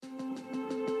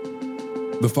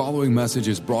The following message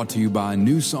is brought to you by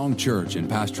New Song Church and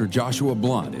Pastor Joshua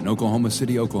Blunt in Oklahoma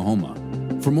City, Oklahoma.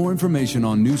 For more information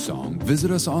on New Song,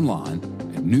 visit us online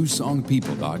at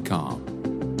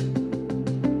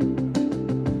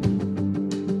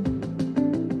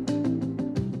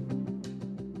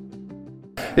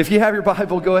newsongpeople.com. If you have your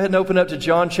Bible, go ahead and open up to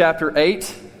John chapter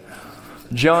 8.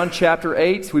 John chapter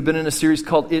 8. We've been in a series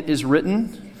called It Is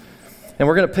Written. And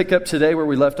we're going to pick up today where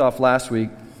we left off last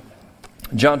week.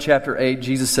 John chapter 8,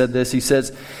 Jesus said this. He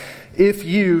says, if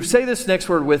you, say this next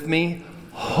word with me,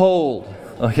 hold.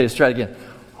 Okay, let's try it again.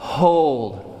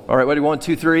 Hold. All right, ready? 1,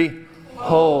 2, 3.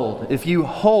 Hold. If you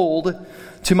hold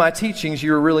to my teachings,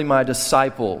 you are really my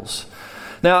disciples.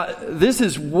 Now, this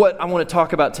is what I want to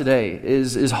talk about today,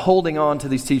 is holding on to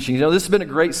these teachings. You know, this has been a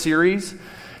great series,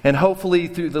 and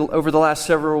hopefully over the last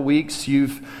several weeks,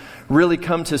 you've really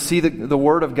come to see the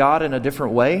Word of God in a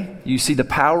different way. You see the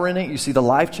power in it. You see the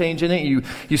life change in it.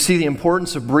 You see the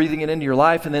importance of breathing it into your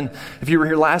life. And then if you were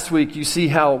here last week, you see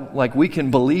how we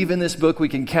can believe in this book. We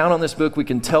can count on this book. We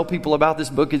can tell people about this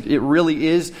book. It really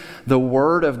is the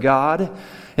Word of God.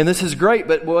 And this is great.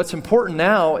 But what's important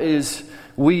now is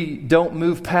we don't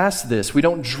move past this. We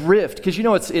don't drift. Because you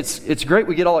know, it's great.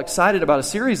 We get all excited about a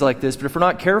series like this. But if we're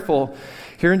not careful,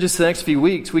 here in just the next few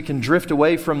weeks, we can drift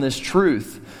away from this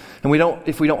truth. And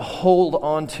if we don't hold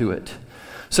on to it.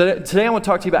 So today I want to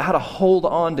talk to you about how to hold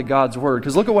on to God's Word.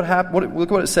 Because look at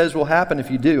what it says will happen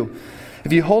if you do.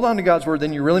 If you hold on to God's Word,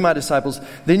 then you're really my disciples.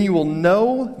 Then you will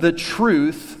know the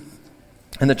truth,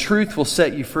 and the truth will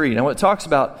set you free. Now when it talks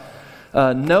about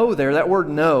know there, that word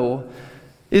know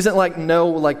isn't like know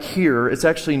like here. It's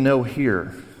actually know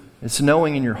here. It's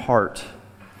knowing in your heart.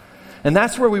 And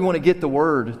that's where we want to get the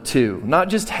Word to. Not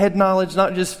just head knowledge,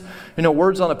 not just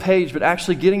words on a page, but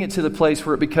actually getting it to the place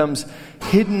where it becomes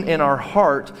hidden in our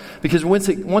heart. Because once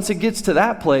it gets to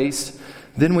that place,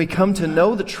 then we come to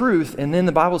know the truth, and then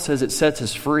the Bible says it sets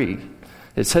us free.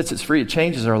 It sets us free. It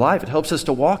changes our life. It helps us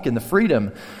to walk in the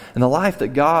freedom and the life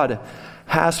that God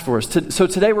has for us. So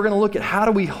today we're going to look at how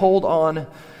do we hold on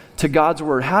to God's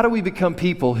Word. How do we become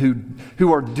people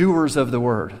who are doers of the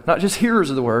Word? Not just hearers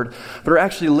of the Word, but are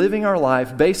actually living our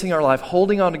life, basing our life,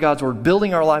 holding on to God's Word,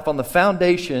 building our life on the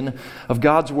foundation of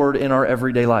God's Word in our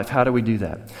everyday life. How do we do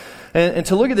that? And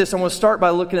to look at this, I want to start by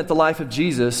looking at the life of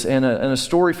Jesus and a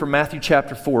story from Matthew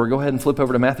chapter 4. Go ahead and flip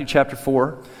over to Matthew chapter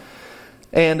 4.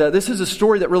 And this is a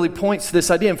story that really points to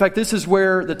this idea. In fact, this is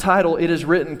where the title, It Is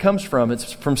Written, comes from.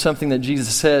 It's from something that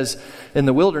Jesus says in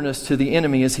the wilderness to the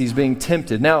enemy as he's being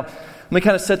tempted. Now, let me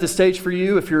kind of set the stage for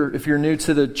you if you're new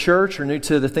to the church or new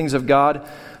to the things of God.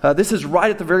 This is right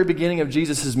at the very beginning of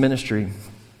Jesus' ministry.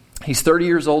 He's 30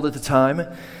 years old at the time,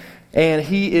 and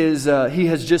he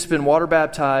has just been water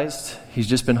baptized. He's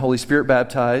just been Holy Spirit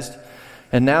baptized.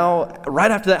 And now,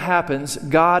 right after that happens,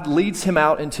 God leads him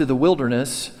out into the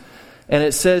wilderness. And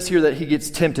it says here that he gets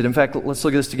tempted. In fact, let's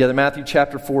look at this together. Matthew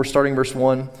chapter 4, starting verse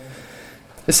 1.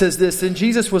 It says this, Then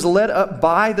Jesus was led up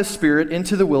by the Spirit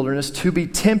into the wilderness to be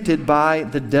tempted by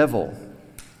the devil.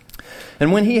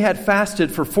 And when he had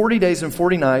fasted for 40 days and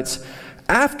 40 nights,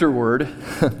 afterward,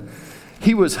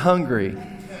 he was hungry.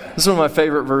 This is one of my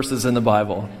favorite verses in the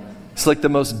Bible. It's like the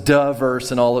most duh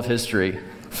verse in all of history.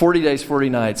 40 days, 40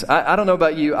 nights. I don't know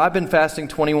about you. I've been fasting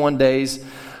 21 days.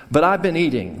 But I've been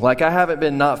eating. I haven't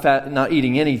been not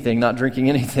eating anything, not drinking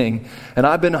anything. And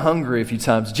I've been hungry a few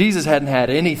times. Jesus hadn't had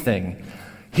anything.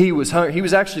 He was hungry. He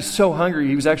was actually so hungry,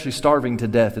 he was actually starving to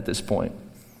death at this point.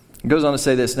 It goes on to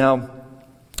say this. Now,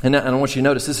 and I want you to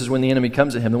notice, this is when the enemy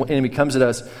comes at him. The enemy comes at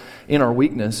us in our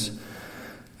weakness.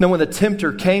 Now, when the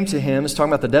tempter came to him, it's talking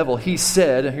about the devil, he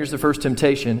said, here's the first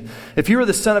temptation, if you are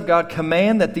the Son of God,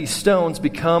 command that these stones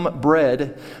become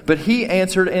bread. But he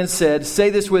answered and said, say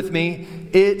this with me,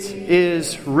 it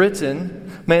is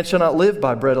written, man shall not live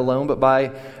by bread alone, but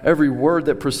by every word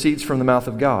that proceeds from the mouth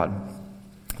of God.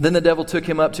 Then the devil took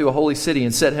him up to a holy city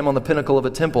and set him on the pinnacle of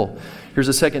a temple. Here's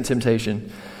a second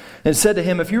temptation. And said to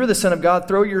him, if you are the Son of God,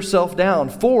 throw yourself down.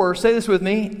 For, say this with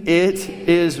me, it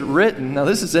is written. Now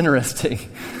this is interesting.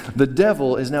 The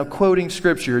devil is now quoting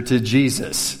Scripture to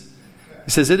Jesus. He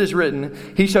says, it is written,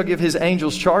 he shall give his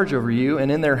angels charge over you,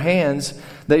 and in their hands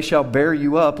they shall bear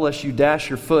you up, lest you dash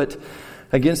your foot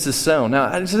against a stone. Now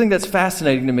I just think that's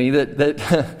fascinating to me that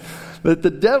that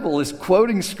the devil is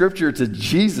quoting Scripture to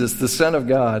Jesus, the Son of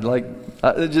God.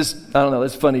 I don't know,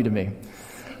 it's funny to me.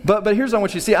 But here's what I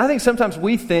want you to see. I think sometimes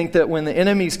we think that when the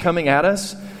enemy's coming at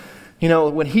us,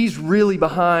 when he's really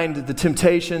behind the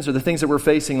temptations or the things that we're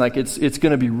facing, it's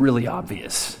going to be really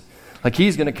obvious.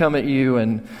 He's going to come at you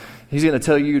and he's going to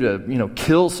tell you to,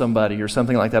 kill somebody or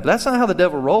something like that. But that's not how the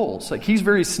devil rolls. He's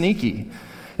very sneaky.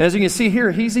 And as you can see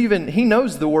here, he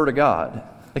knows the Word of God.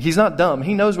 Like, he's not dumb.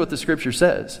 He knows what the Scripture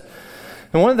says.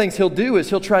 And one of the things he'll do is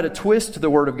he'll try to twist the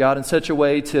Word of God in such a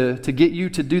way to get you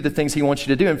to do the things he wants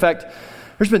you to do. In fact,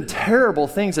 there's been terrible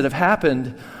things that have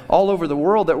happened all over the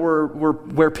world that were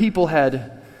where people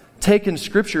had taken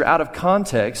Scripture out of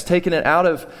context, taken it out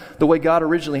of the way God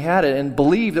originally had it, and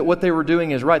believed that what they were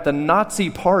doing is right. The Nazi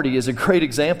Party is a great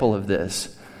example of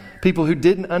this. People who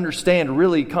didn't understand,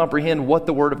 really comprehend what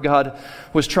the Word of God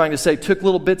was trying to say, took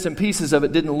little bits and pieces of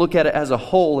it, didn't look at it as a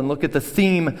whole and look at the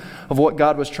theme of what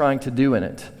God was trying to do in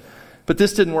it. But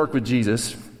this didn't work with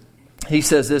Jesus. He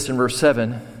says this in verse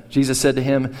 7. Jesus said to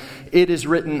him, "It is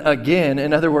written again."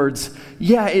 In other words,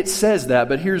 yeah, it says that,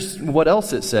 but here's what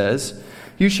else it says.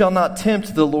 "You shall not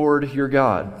tempt the Lord your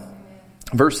God."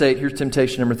 Verse 8, here's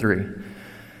temptation number 3.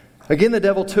 "Again the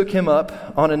devil took him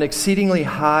up on an exceedingly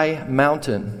high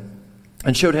mountain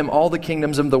and showed him all the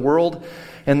kingdoms of the world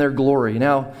and their glory."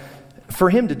 Now, for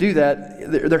him to do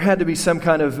that, there had to be some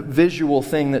kind of visual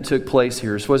thing that took place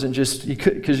here. It wasn't just,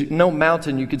 because no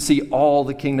mountain you could see all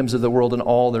the kingdoms of the world and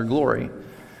all their glory.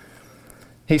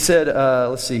 He said,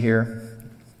 let's see here,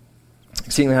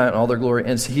 exceedingly high in all their glory.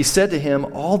 And he said to him,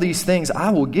 "All these things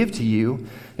I will give to you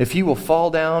if you will fall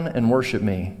down and worship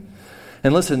me."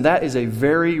 And listen, that is a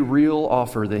very real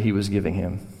offer that he was giving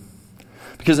him.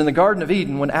 Because in the Garden of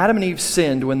Eden, when Adam and Eve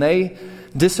sinned, when they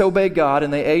disobeyed God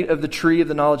and they ate of the tree of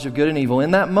the knowledge of good and evil,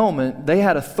 in that moment, they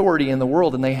had authority in the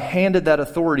world and they handed that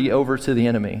authority over to the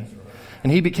enemy.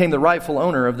 And he became the rightful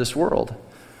owner of this world.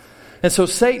 And so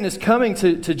Satan is coming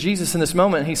to Jesus in this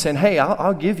moment and he's saying, "Hey,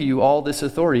 I'll give you all this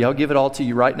authority. I'll give it all to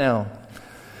you right now."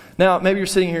 Now, maybe you're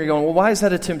sitting here going, "Well, why is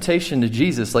that a temptation to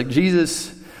Jesus?" Like,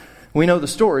 Jesus, we know the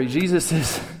story. Jesus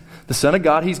is the Son of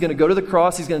God. He's going to go to the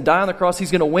cross. He's going to die on the cross. He's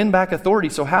going to win back authority.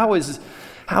 So how is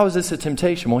this a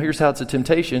temptation? Well, here's how it's a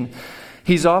temptation.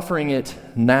 He's offering it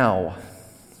now.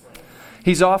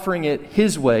 He's offering it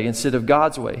his way instead of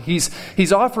God's way.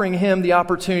 He's offering him the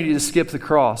opportunity to skip the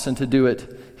cross and to do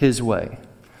it his way.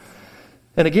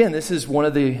 And again, this is one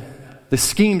of the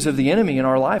schemes of the enemy in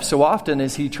our life so often,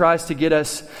 is he tries to get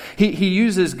us, he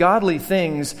uses godly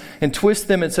things and twists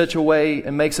them in such a way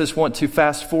and makes us want to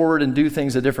fast forward and do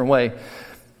things a different way.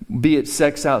 Be it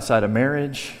sex outside of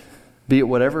marriage, be it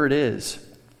whatever it is.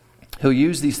 He'll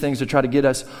use these things to try to get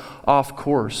us off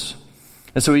course.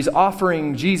 And so he's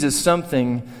offering Jesus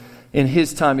something in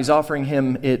his time. He's offering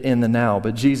him it in the now.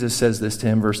 But Jesus says this to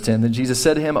him, verse 10. "Then Jesus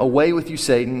said to him, 'Away with you,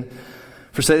 Satan.'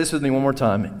 For say this with me one more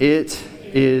time. 'It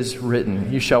is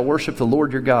written, you shall worship the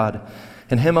Lord your God,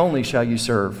 and him only shall you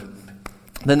serve.'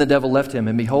 Then the devil left him,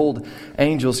 and behold,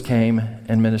 angels came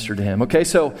and ministered to him." Okay,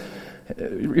 so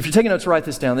if you're taking notes, write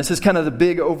this down. This is kind of the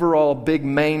big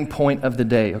main point of the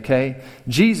day, okay?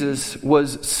 Jesus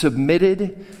was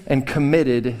submitted and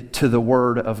committed to the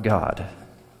Word of God.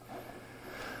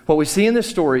 What we see in this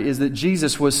story is that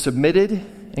Jesus was submitted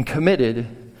and committed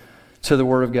to the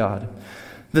Word of God.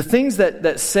 The things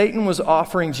that Satan was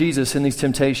offering Jesus in these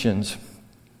temptations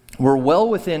were well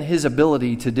within his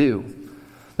ability to do.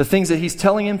 The things that he's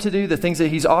telling him to do, the things that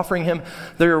he's offering him,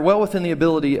 they are well within the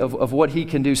ability of what he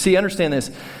can do. See, understand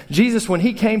this. Jesus, when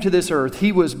he came to this earth,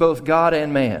 he was both God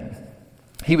and man.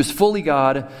 He was fully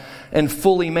God and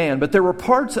fully man. But there were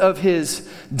parts of his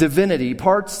divinity,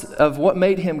 parts of what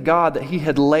made him God that he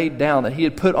had laid down, that he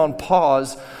had put on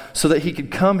pause so that he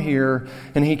could come here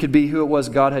and he could be who it was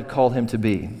God had called him to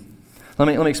be. Let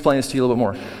me explain this to you a little bit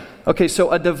more. Okay,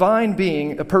 so a divine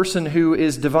being, a person who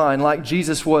is divine, like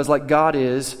Jesus was, like God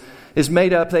is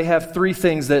made up. They have 3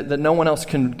 things that no one else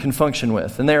can function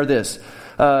with. And they are this.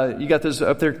 You got those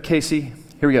up there, Casey?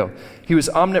 Here we go. He was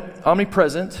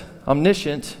omnipresent,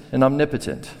 omniscient, and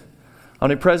omnipotent.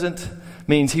 Omnipresent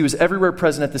means he was everywhere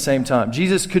present at the same time.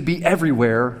 Jesus could be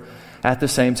everywhere at the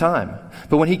same time.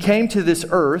 But when he came to this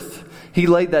earth, he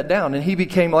laid that down, and he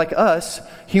became like us,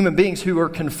 human beings who are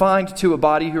confined to a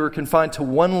body, who are confined to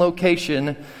one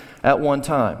location at one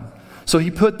time. So he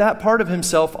put that part of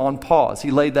himself on pause. He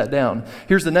laid that down.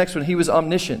 Here's the next one. He was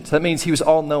omniscient. That means he was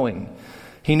all-knowing.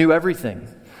 He knew everything.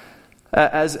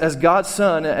 As God's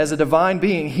Son, as a divine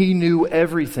being, he knew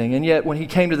everything. And yet when he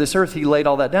came to this earth, he laid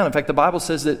all that down. In fact, the Bible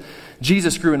says that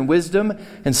Jesus grew in wisdom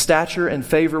and stature and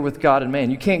favor with God and man.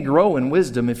 You can't grow in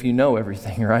wisdom if you know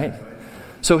everything, right?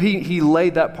 So he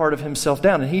laid that part of himself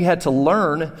down, and he had to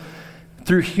learn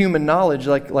through human knowledge,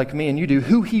 like me and you do,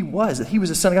 who he was, that he was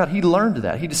the Son of God. He learned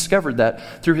that. He discovered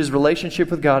that through his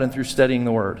relationship with God and through studying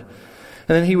the Word.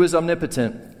 And then he was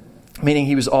omnipotent, meaning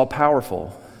he was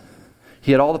all-powerful.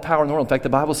 He had all the power in the world. In fact, the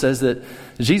Bible says that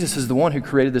Jesus is the one who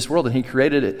created this world, and he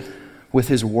created it with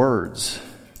his words.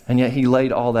 And yet he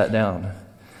laid all that down.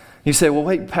 You say, well,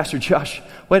 wait, Pastor Josh,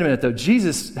 wait a minute though.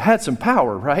 Jesus had some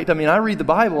power, right? I mean, I read the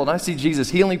Bible and I see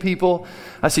Jesus healing people.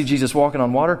 I see Jesus walking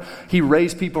on water. He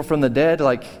raised people from the dead.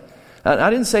 Like, I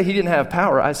didn't say he didn't have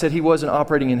power. I said he wasn't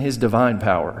operating in his divine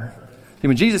power. See,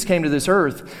 when Jesus came to this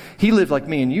earth, he lived like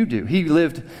me and you do. He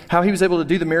lived, how he was able to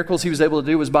do the miracles he was able to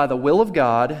do was by the will of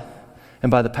God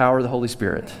and by the power of the Holy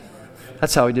Spirit.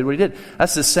 That's how he did what he did.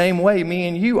 That's the same way me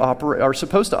and you are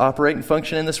supposed to operate and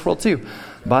function in this world too.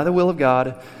 By the will of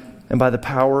God and by the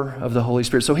power of the Holy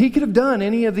Spirit. So he could have done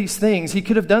any of these things. He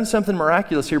could have done something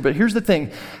miraculous here. But here's the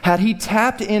thing. Had he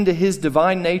tapped into his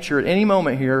divine nature at any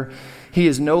moment here, he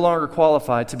is no longer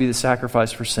qualified to be the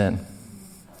sacrifice for sin.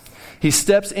 He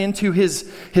steps into his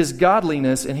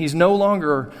godliness, and he's no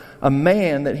longer a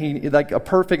man like a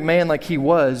perfect man like he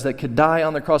was that could die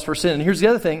on the cross for sin. And here's the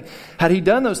other thing. Had he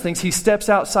done those things, he steps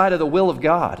outside of the will of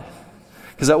God.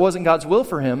 Because that wasn't God's will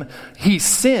for him. He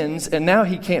sins, and now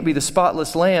he can't be the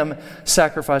spotless lamb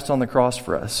sacrificed on the cross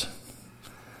for us.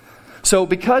 So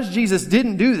because Jesus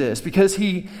didn't do this, because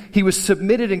he was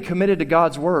submitted and committed to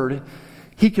God's word,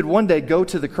 he could one day go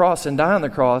to the cross and die on the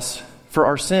cross for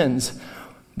our sins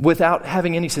without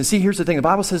having any sin. See, here's the thing. The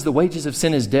Bible says the wages of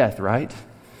sin is death, right?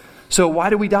 So why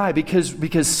do we die?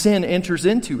 Because sin enters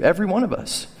into every one of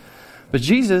us. But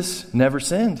Jesus never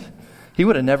sinned. He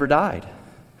would have never died.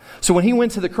 So when he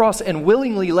went to the cross and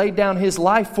willingly laid down his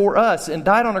life for us and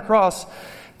died on a cross,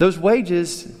 those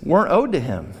wages weren't owed to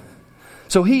him.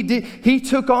 So he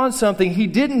took on something he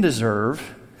didn't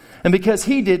deserve. And because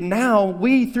he did, now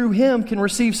we through him can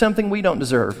receive something we don't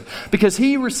deserve. Because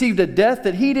he received a death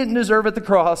that he didn't deserve at the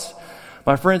cross,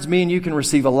 my friends, me and you can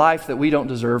receive a life that we don't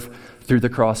deserve through the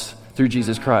cross, through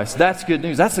Jesus Christ. That's good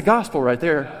news. That's the gospel right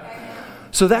there.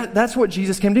 So that's what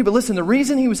Jesus came to do. But listen, the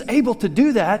reason he was able to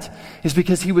do that is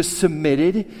because he was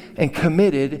submitted and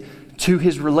committed to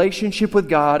his relationship with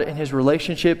God and his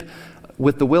relationship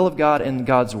with the will of God and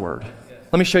God's word.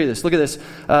 Let me show you this. Look at this.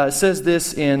 It says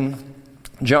this in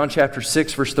John chapter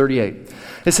 6, verse 38.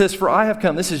 It says, "For I have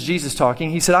come," this is Jesus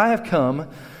talking. He said, "I have come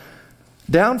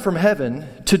down from heaven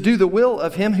to do the will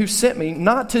of him who sent me,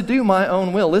 not to do my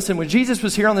own will." Listen, when Jesus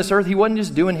was here on this earth, he wasn't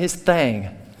just doing his thing.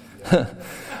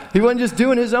 He wasn't just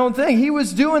doing his own thing. He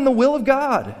was doing the will of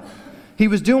God. He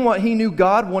was doing what he knew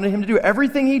God wanted him to do.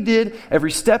 Everything he did,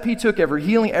 every step he took, every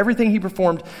healing, everything he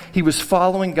performed, he was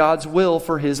following God's will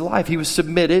for his life. He was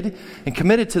submitted and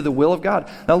committed to the will of God.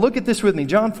 Now look at this with me.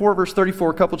 John 4, verse 34,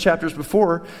 a couple chapters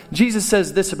before, Jesus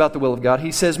says this about the will of God.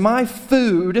 He says, "My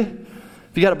food," if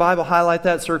you got a Bible, highlight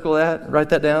that, circle that, write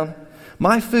that down.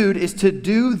 "My food is to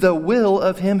do the will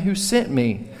of him who sent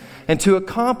me and to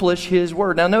accomplish his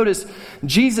word." Now notice,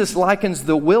 Jesus likens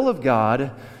the will of God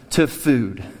to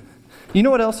food. You know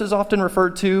what else is often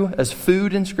referred to as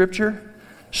food in Scripture?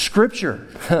 Scripture.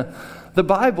 The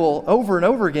Bible, over and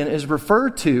over again, is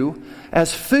referred to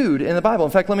as food in the Bible.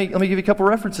 In fact, let me give you a couple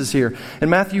references here. In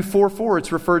Matthew 4:4,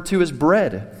 it's referred to as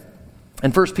bread.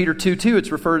 In 1 Peter 2:2,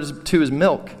 it's referred to as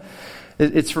milk.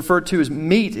 It's referred to as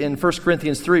meat in 1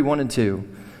 Corinthians 3:1 and 2.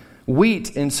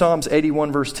 Wheat in Psalms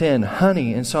 81, verse 10.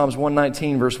 Honey in Psalms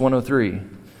 119, verse 103.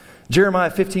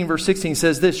 Jeremiah 15, verse 16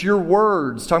 says this, "Your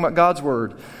words," talking about God's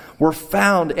word, "were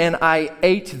found and I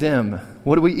ate them."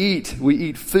 What do we eat? We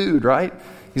eat food, right?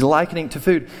 He's likening it to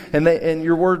food. And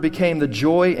your word became the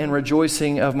joy and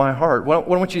rejoicing of my heart. What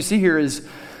I want you to see here is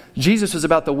Jesus was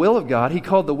about the will of God. He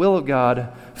called the will of God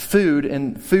food,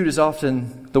 and food is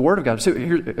often the word of God. So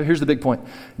here's the big point.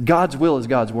 God's will is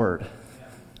God's word.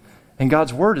 And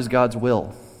God's word is God's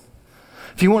will.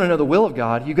 If you want to know the will of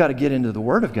God, you got to get into the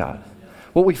word of God.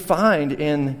 What we find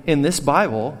in this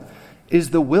Bible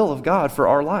is the will of God for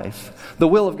our life. The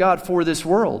will of God for this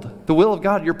world. The will of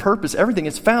God, your purpose, everything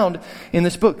is found in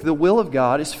this book. The will of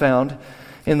God is found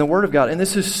in the Word of God. And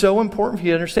this is so important for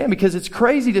you to understand, because it's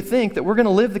crazy to think that we're going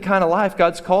to live the kind of life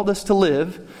God's called us to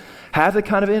live, have the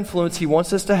kind of influence He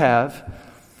wants us to have,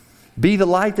 be the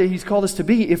light that He's called us to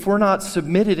be, if we're not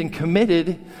submitted and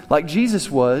committed, like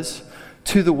Jesus was,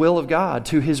 to the will of God,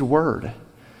 to His Word,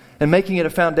 and making it a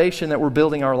foundation that we're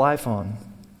building our life on.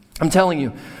 I'm telling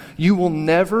you, you will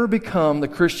never become the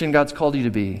Christian God's called you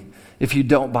to be if you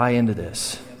don't buy into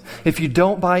this. If you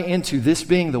don't buy into this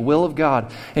being the will of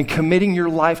God and committing your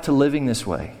life to living this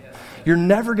way, you're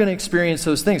never going to experience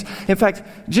those things. In fact,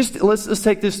 let's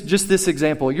take this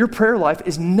example. Your prayer life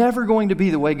is never going to be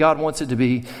the way God wants it to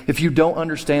be if you don't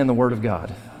understand the Word of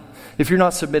God. If you're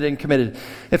not submitted and committed.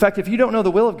 In fact, if you don't know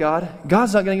the will of God,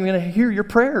 God's not going to hear your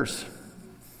prayers.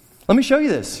 Let me show you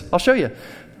this. I'll show you.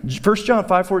 1 John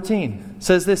 5:14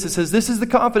 says this. It says, "This is the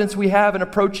confidence we have in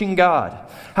approaching God."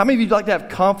 How many of you would like to have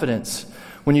confidence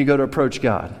when you go to approach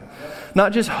God?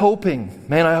 Not just hoping,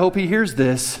 man, I hope He hears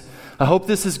this, I hope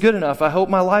this is good enough. I hope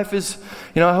my life is,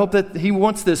 I hope that He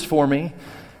wants this for me.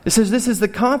 It says this is the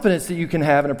confidence that you can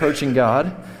have in approaching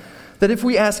God, that if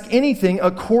we ask anything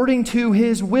according to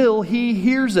His will, He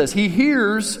hears us. He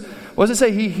hears, what does it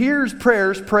say? He hears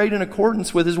prayers prayed in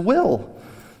accordance with His will.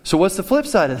 So what's the flip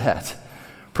side of that?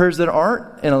 Prayers that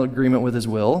aren't in agreement with His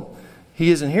will, He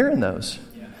isn't hearing those.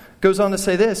 Goes on to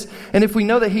say this, and if we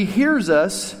know that He hears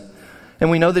us, and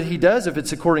we know that He does if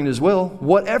it's according to His will,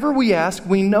 whatever we ask,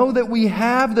 we know that we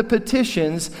have the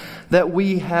petitions that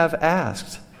we have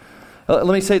asked. Let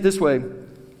me say it this way.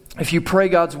 If you pray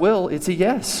God's will, it's a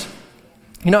yes.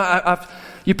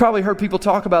 You've probably heard people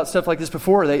talk about stuff like this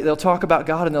before. They'll talk about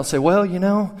God and they'll say,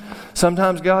 well,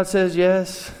 sometimes God says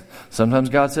yes. Sometimes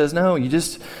God says no. You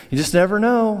just never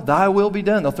know. Thy will be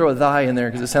done. They'll throw a thy in there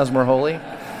because it sounds more holy.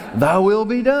 Thy will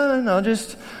be done. I'll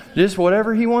just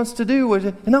whatever He wants to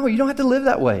do. No, you don't have to live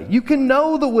that way. You can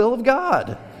know the will of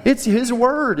God. It's His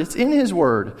Word. It's in His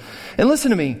Word. And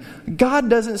listen to me. God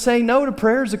doesn't say no to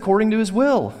prayers according to His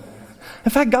will.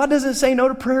 In fact, God doesn't say no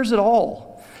to prayers at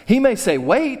all. He may say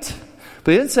wait,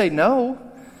 but He didn't say no.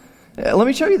 Let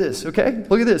me show you this, okay?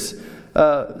 Look at this.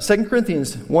 2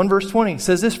 Corinthians 1 verse 20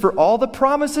 says this, for all the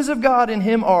promises of God in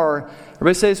Him are,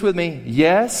 everybody say this with me,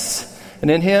 yes, and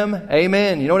in Him,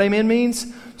 amen. You know what amen means?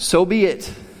 So be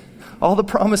it. All the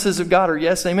promises of God are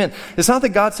yes, amen. It's not that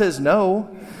God says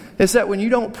no. It's that when you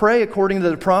don't pray according to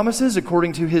the promises,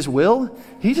 according to His will,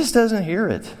 He just doesn't hear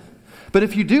it. But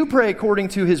if you do pray according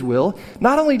to His will,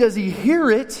 not only does He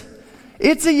hear it,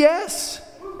 it's a yes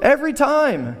every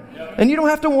time. And you don't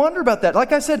have to wonder about that.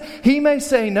 Like I said, He may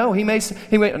say no. He may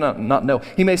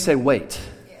say wait.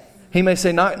 He may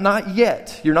say not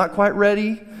yet. You're not quite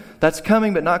ready. That's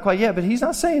coming, but not quite yet. But He's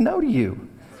not saying no to you.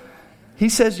 He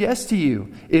says yes to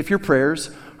you if your prayers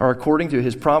are according to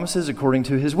His promises, according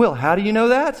to His will. How do you know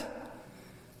that?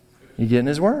 You get in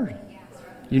His Word.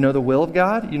 You know the will of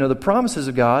God. You know the promises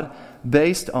of God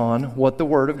based on what the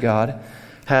Word of God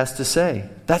has to say.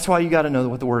 That's why you got to know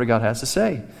what the Word of God has to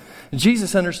say.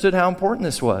 Jesus understood how important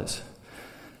this was.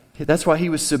 That's why He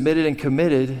was submitted and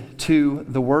committed to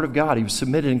the Word of God. He was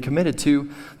submitted and committed to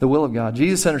the will of God.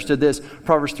 Jesus understood this.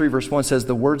 Proverbs 3 verse 1 says,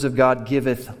 the words of God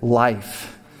giveth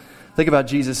life. Think about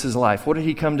Jesus' life. What did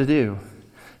He come to do?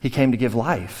 He came to give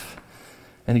life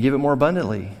and to give it more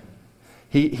abundantly.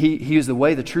 He is the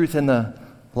way, the truth, and the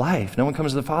life. No one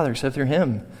comes to the Father except through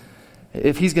Him.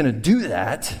 If He's going to do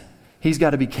that, He's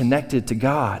got to be connected to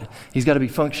God. He's got to be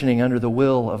functioning under the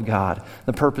will of God,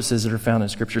 the purposes that are found in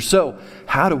Scripture. So,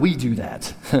 how do we do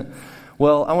that?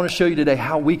 Well, I want to show you today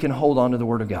how we can hold on to the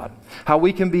Word of God. How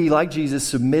we can be, like Jesus,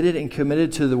 submitted and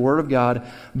committed to the Word of God,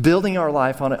 building our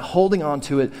life on it, holding on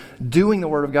to it, doing the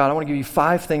Word of God. I want to give you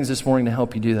 5 things this morning to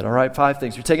help you do that, all right? 5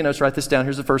 things. If you're taking notes, write this down.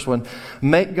 Here's the first one.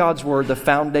 Make God's Word the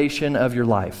foundation of your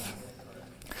life.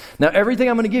 Now, everything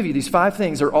I'm going to give you, these 5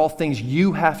 things, are all things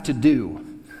you have to do.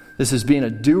 This is being a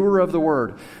doer of the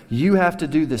Word. You have to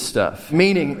do this stuff.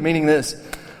 Meaning this,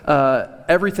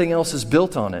 everything else is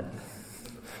built on it.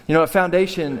 A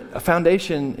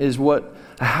foundation is what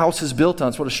a house is built on.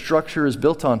 It's what a structure is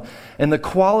built on. And the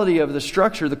quality of the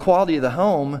structure, the quality of the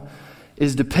home,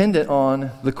 is dependent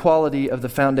on the quality of the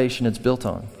foundation it's built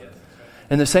on.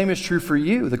 And the same is true for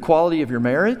you. The quality of your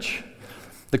marriage,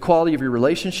 the quality of your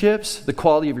relationships, the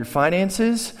quality of your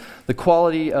finances, the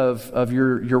quality of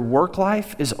your work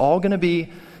life is all going to be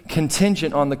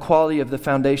contingent on the quality of the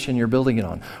foundation you're building it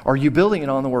on. Are you building it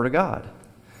on the Word of God?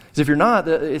 Because if you're not,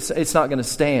 it's not going to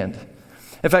stand.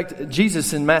 In fact,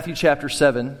 Jesus in Matthew chapter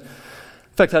 7, in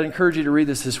fact, I'd encourage you to read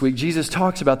this week. Jesus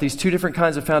talks about these 2 different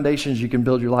kinds of foundations you can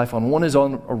build your life on. One is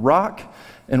on a rock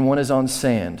and one is on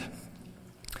sand.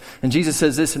 And Jesus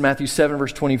says this in Matthew 7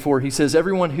 verse 24. He says,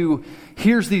 everyone who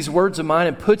hears these words of mine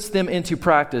and puts them into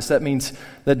practice, that means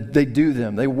that they do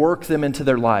them, they work them into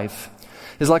their life,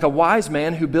 is like a wise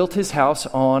man who built his house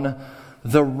on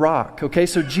the rock. Okay,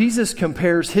 so Jesus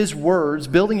compares His words,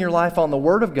 building your life on the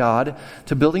Word of God,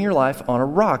 to building your life on a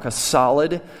rock, a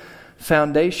solid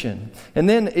foundation. And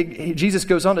then Jesus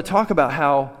goes on to talk about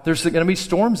how there's going to be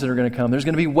storms that are going to come. There's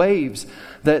going to be waves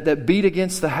that beat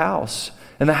against the house.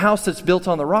 And the house that's built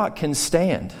on the rock can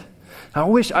stand.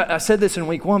 I said this in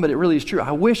week 1, but it really is true.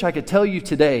 I wish I could tell you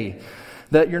today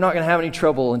that you're not going to have any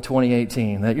trouble in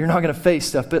 2018, that you're not going to face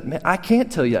stuff. But man, I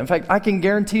can't tell you that. In fact, I can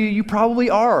guarantee you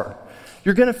probably are.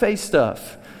 You're going to face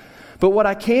stuff. But what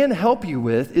I can help you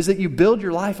with is that you build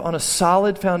your life on a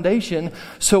solid foundation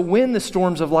so when the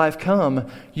storms of life come,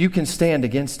 you can stand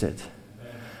against it.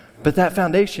 But that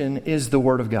foundation is the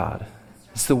Word of God.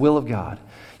 It's the will of God.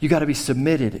 You got to be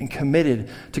submitted and committed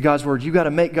to God's word. You got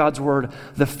to make God's word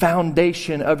the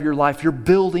foundation of your life. You're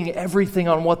building everything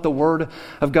on what the word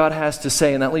of God has to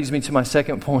say. And that leads me to my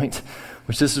second point,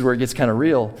 which this is where it gets kind of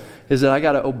real, is that I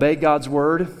got to obey God's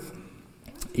word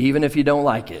even if you don't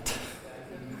like it.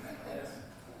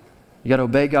 You got to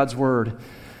obey God's word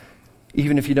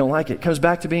even if you don't like it. It comes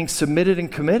back to being submitted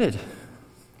and committed.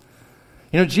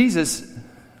 You know, Jesus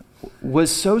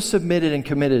was so submitted and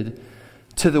committed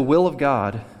to the will of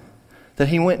God that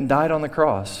he went and died on the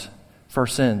cross for our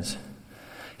sins.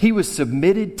 He was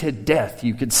submitted to death,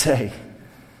 you could say.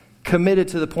 Committed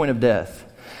to the point of death.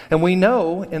 And we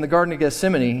know in the Garden of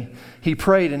Gethsemane, he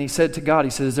prayed and he said to God,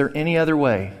 he said, is there any other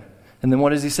way? And then what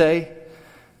does he say?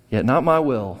 Yet not my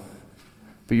will,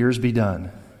 but yours be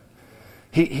done.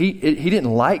 He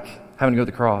didn't like having to go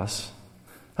to the cross.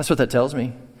 That's what that tells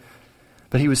me.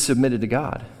 But he was submitted to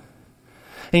God.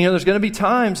 And you know, there's going to be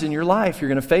times in your life you're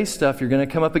going to face stuff, you're going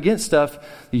to come up against stuff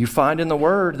that you find in the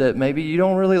Word that maybe you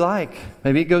don't really like.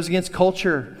 Maybe it goes against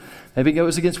culture. Maybe it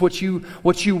goes against what you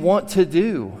want to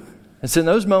do. It's in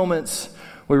those moments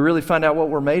where we really find out what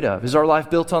we're made of. Is our life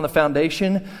built on the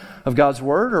foundation of God's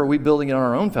Word, or are we building it on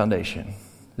our own foundation?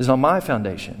 Is it on my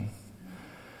foundation?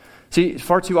 See,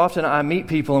 far too often I meet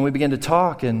people and we begin to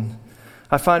talk, and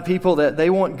I find people that they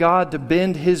want God to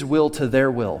bend His will to their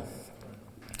will.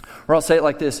 Or I'll say it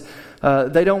like this.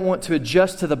 They don't want to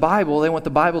adjust to the Bible. They want the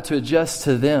Bible to adjust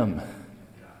to them.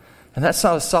 And that's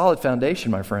not a solid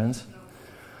foundation, my friends.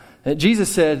 And Jesus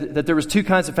said that there was two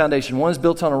kinds of foundation. One is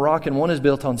built on a rock and one is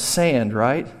built on sand,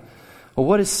 right? Well,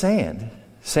 what is sand?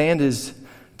 Sand is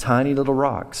tiny little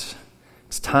rocks.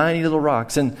 It's tiny little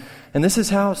rocks. And this is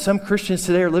how some Christians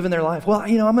today are living their life. Well,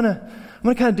 you know, I'm gonna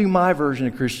kind of do my version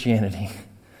of Christianity.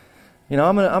 You know,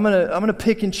 I'm gonna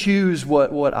pick and choose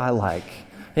what I like.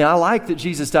 You know, I like that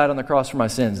Jesus died on the cross for my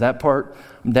sins. That part,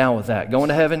 I'm down with that. Going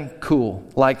to heaven, cool.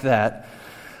 Like that.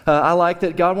 I like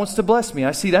that God wants to bless me.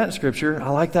 I see that in Scripture. I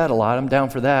like that a lot. I'm down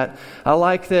for that. I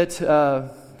like that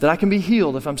I can be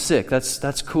healed if I'm sick.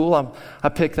 That's cool. I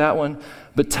pick that one.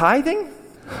 But tithing?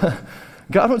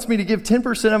 God wants me to give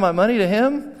 10% of my money to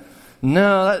Him?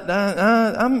 No,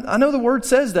 I know the Word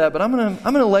says that, but I'm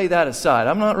gonna lay that aside.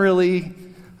 I'm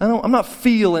not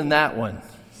feeling that one.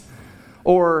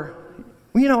 Or,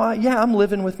 you know, I'm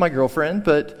living with my girlfriend,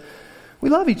 but we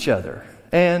love each other,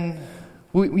 and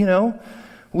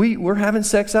we're having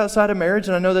sex outside of marriage,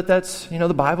 and I know that's, you know,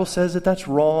 the Bible says that that's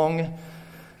wrong.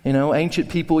 You know, ancient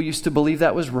people used to believe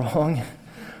that was wrong,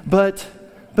 but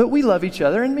we love each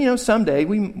other, and you know, someday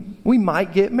we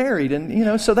might get married, and you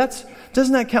know, so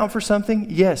doesn't that count for something?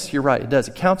 Yes, you're right, it does.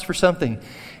 It counts for something.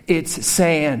 It's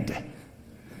sand,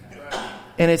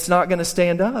 and it's not going to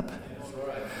stand up.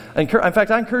 In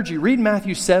fact, I encourage you, read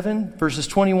Matthew 7, verses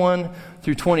 21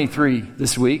 through 23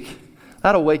 this week.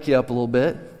 That'll wake you up a little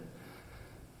bit.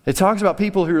 It talks about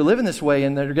people who are living this way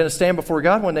and they're going to stand before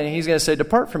God one day and He's going to say,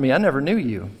 depart from me, I never knew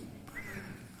you.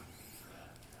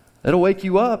 It'll wake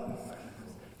you up.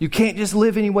 You can't just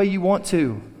live any way you want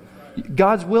to.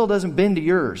 God's will doesn't bend to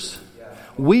yours.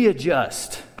 We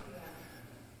adjust.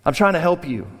 I'm trying to help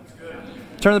you.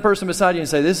 Turn to the person beside you and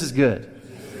say, this is good.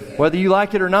 Whether you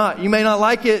like it or not. You may not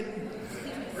like it,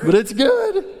 but it's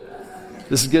good.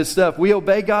 This is good stuff. We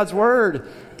obey God's word,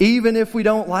 even if we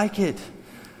don't like it.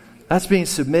 That's being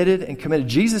submitted and committed.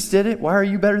 Jesus did it. Why are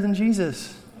you better than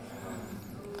Jesus?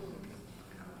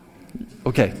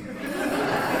 Okay.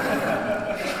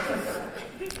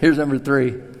 Here's number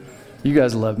 3. You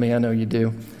guys love me. I know you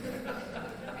do.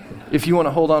 If you want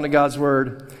to hold on to God's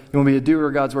word, you want to be a doer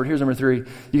of God's word, here's number 3.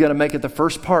 You got to make it the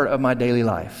first part of my daily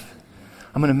life.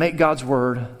 I'm going to make God's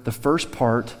word the first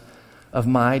part of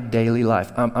my daily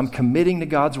life. I'm committing to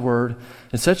God's word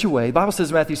in such a way. The Bible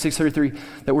says in Matthew 6:33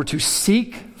 that we're to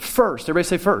seek first. Everybody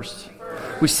say first.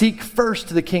 We seek first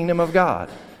the kingdom of God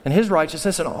and His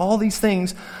righteousness, and all these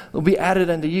things will be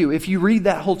added unto you. If you read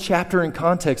that whole chapter in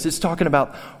context, it's talking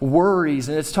about worries,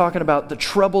 and it's talking about the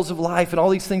troubles of life and all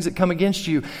these things that come against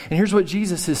you. And here's what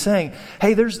Jesus is saying.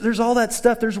 Hey, there's all that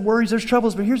stuff. There's worries, there's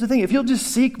troubles. But here's the thing. If you'll just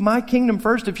seek my kingdom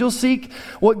first, if you'll seek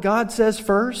what God says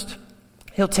first,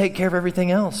 He'll take care of everything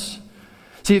else.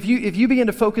 See, if you begin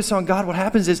to focus on God, what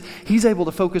happens is He's able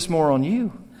to focus more on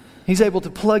you. He's able to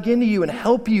plug into you and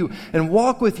help you and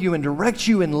walk with you and direct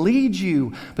you and lead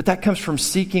you. But that comes from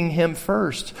seeking Him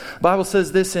first. The Bible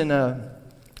says this in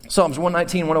Psalms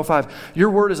 119, 105. Your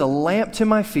word is a lamp to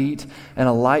my feet and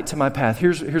a light to my path.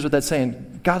 Here's what that's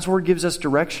saying. God's word gives us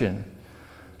direction.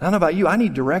 I don't know about you, I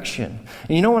need direction.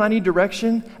 And you know when I need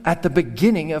direction? At the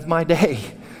beginning of my day.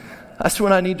 That's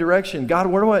when I need direction. God,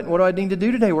 what do I need to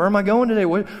do today? Where am I going today?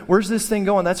 Where's this thing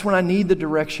going? That's when I need the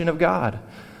direction of God.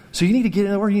 So you need to get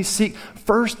in the Word. You need to seek.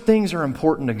 First things are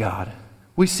important to God.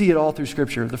 We see it all through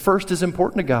Scripture. The first is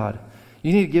important to God.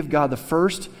 You need to give God the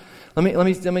first. Let me.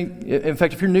 In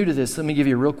fact, if you're new to this, let me give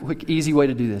you a real quick, easy way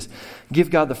to do this. Give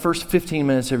God the first 15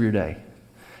 minutes of your day.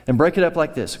 And break it up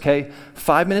like this, okay?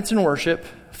 5 minutes in worship,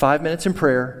 5 minutes in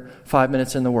prayer, 5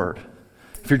 minutes in the Word.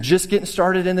 If you're just getting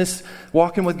started in this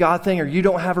walking with God thing, or you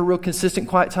don't have a real consistent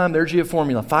quiet time, there's your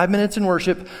formula. 5 minutes in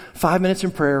worship, 5 minutes in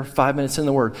prayer, 5 minutes in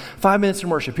the Word. 5 minutes in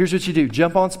worship. Here's what you do.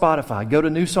 Jump on Spotify. Go to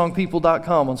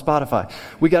newsongpeople.com on Spotify.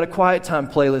 We got a quiet time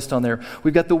playlist on there.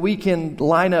 We've got the weekend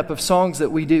lineup of songs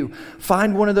that we do.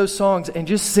 Find one of those songs and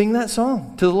just sing that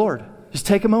song to the Lord. Just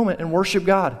take a moment and worship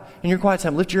God in your quiet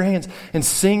time. Lift your hands and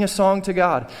sing a song to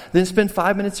God. Then spend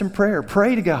 5 minutes in prayer.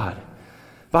 Pray to God.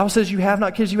 The Bible says you have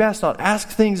not because you ask not. Ask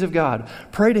things of God.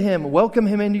 Pray to Him. Welcome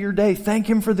Him into your day. Thank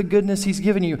Him for the goodness He's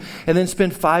given you. And then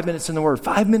spend 5 minutes in the Word.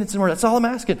 5 minutes in the Word. That's all I'm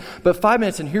asking. But 5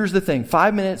 minutes, and here's the thing.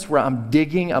 5 minutes where I'm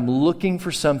digging, I'm looking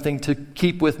for something to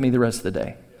keep with me the rest of the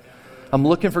day. I'm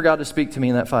looking for God to speak to me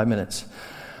in that 5 minutes.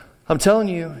 I'm telling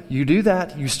you, you do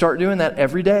that. You start doing that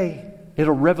every day.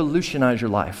 It'll revolutionize your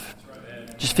life.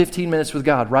 Just 15 minutes with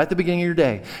God right at the beginning of your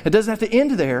day. It doesn't have to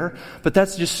end there, but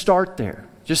that's just start there.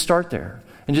 Just start there.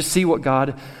 And just see what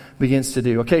God begins to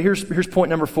do. Okay, here's point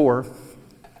number 4.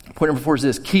 Point number 4 is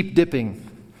this. Keep dipping.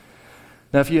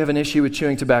 Now, if you have an issue with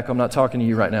chewing tobacco, I'm not talking to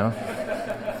you right now.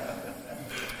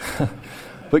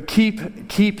 But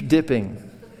keep dipping.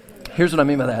 Here's what I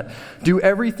mean by that. Do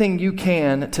everything you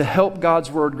can to help God's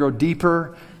Word grow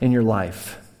deeper in your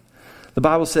life. The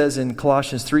Bible says in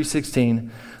Colossians 3:16,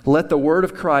 let the Word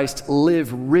of Christ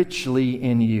live richly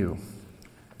in you.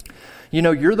 You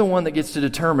know, you're the one that gets to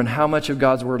determine how much of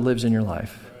God's Word lives in your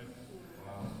life.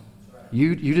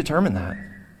 You determine that.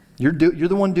 You're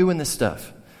the one doing this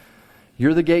stuff.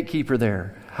 You're the gatekeeper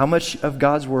there. How much of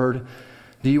God's Word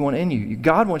do you want in you?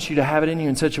 God wants you to have it in you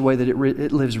in such a way that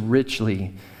it lives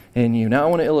richly in you. Now, I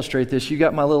want to illustrate this. You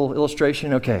got my little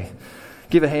illustration? Okay.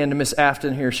 Give a hand to Miss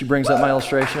Afton here. She brings up my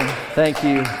illustration. Thank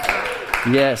you.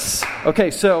 Yes.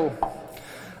 Okay, so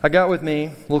I got with me a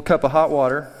little cup of hot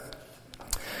water.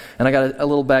 And I got a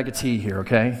little bag of tea here,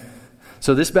 okay?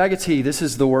 So this bag of tea, this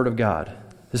is the Word of God.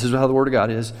 This is how the Word of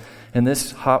God is. And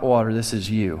this hot water, this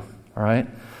is you, all right?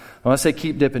 When I say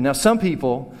keep dipping. Now, some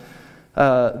people,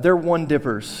 they're one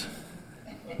dippers.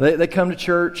 They come to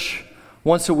church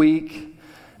once a week,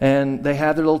 and they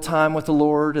have their little time with the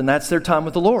Lord, and that's their time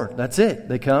with the Lord. That's it.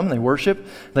 They come, they worship,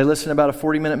 they listen to about a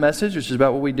 40-minute message, which is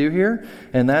about what we do here,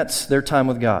 and that's their time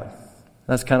with God.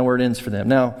 That's kind of where it ends for them.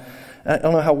 Now, I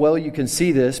don't know how well you can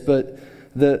see this, but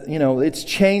it's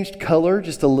changed color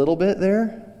just a little bit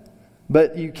there.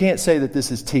 But you can't say that this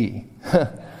is tea.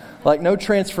 Like no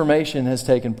transformation has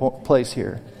taken place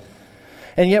here.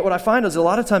 And yet what I find is a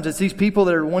lot of times it's these people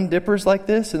that are one dippers like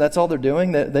this, and that's all they're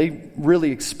doing, that they really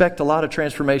expect a lot of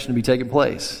transformation to be taking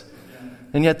place.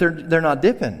 And yet they're not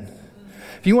dipping.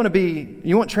 If you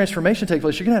want transformation to take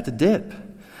place, you're going to have to dip.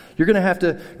 You're going to have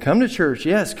to come to church.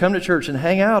 Yes, come to church and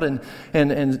hang out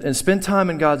and spend time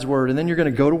in God's Word. And then you're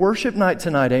going to go to worship night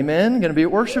tonight. Amen? Going to be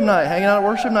at worship night, hanging out at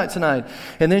worship night tonight.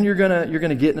 And then you're going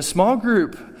to get in a small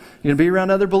group. You're going to be around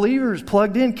other believers,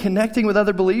 plugged in, connecting with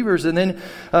other believers. And then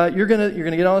you're going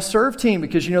to get on a serve team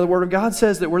because the Word of God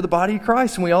says that we're the body of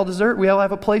Christ and we all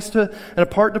have a place and a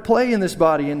part to play in this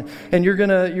body. And you're going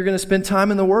to spend time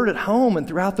in the Word at home and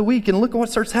throughout the week. And look at what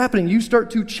starts happening. You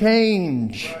start to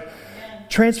change.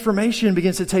 Transformation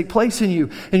begins to take place in you.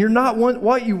 And you're not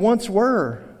what you once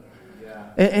were.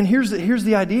 And here's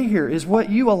the idea here, is what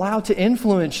you allow to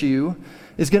influence you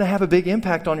is going to have a big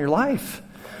impact on your life.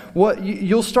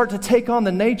 You'll start to take on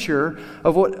the nature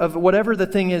of whatever the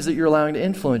thing is that you're allowing to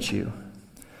influence you.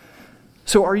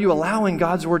 So are you allowing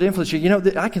God's Word to influence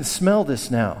you? I can smell this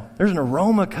now. There's an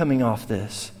aroma coming off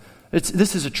this.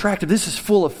 This is attractive. This is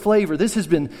full of flavor. This has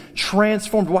been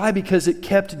transformed. Why? Because it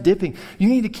kept dipping. You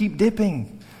need to keep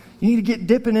dipping. You need to get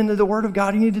dipping into the Word of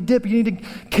God. You need to dip. You need to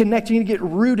connect. You need to get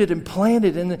rooted and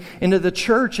planted into the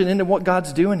church and into what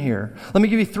God's doing here. Let me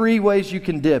give you 3 ways you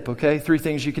can dip, okay? 3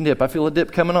 things you can dip. I feel a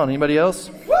dip coming on. Anybody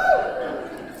else? Woo!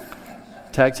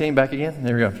 Tag team back again?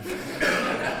 There we go.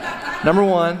 Number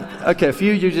 1. Okay, a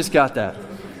few of you just got that.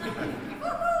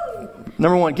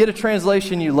 Number 1, get a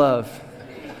translation you love.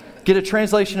 Get a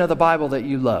translation of the Bible that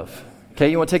you love. Okay,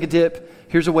 you want to take a dip?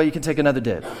 Here's a way you can take another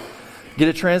dip. Get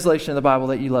a translation of the Bible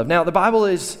that you love. Now, the Bible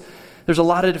there's a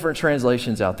lot of different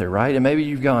translations out there, right? And maybe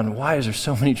you've gone, why is there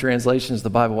so many translations of the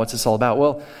Bible? What's this all about?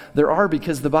 Well, there are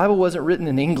because the Bible wasn't written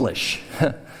in English.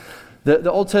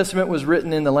 The Old Testament was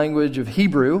written in the language of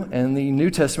Hebrew, and the New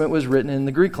Testament was written in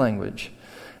the Greek language.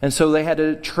 And so they had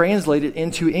to translate it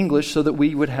into English so that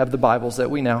we would have the Bibles that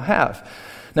we now have.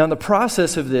 Now, in the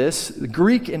process of this, the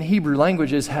Greek and Hebrew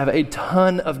languages have a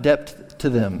ton of depth to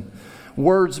them.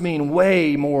 Words mean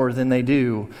way more than they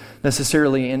do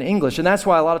necessarily in English. And that's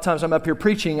why a lot of times I'm up here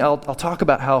preaching, I'll talk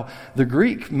about how the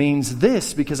Greek means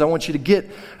this, because I want you to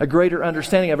get a greater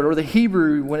understanding of it. Or the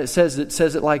Hebrew, when it says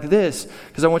it like this,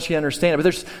 because I want you to understand it.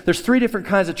 But there's three different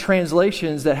kinds of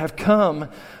translations that have come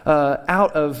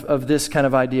out of this kind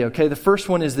of idea. Okay, the first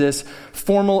one is this: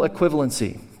 formal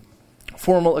equivalency.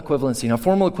 Formal equivalency. Now,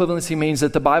 formal equivalency means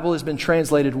that the Bible has been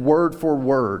translated word for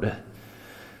word.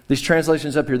 These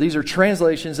translations up here, these are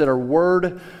translations that are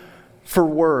word for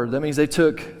word. That means they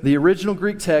took the original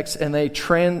Greek text and they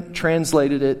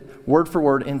translated it word for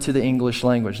word into the English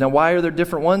language. Now, why are there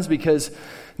different ones? Because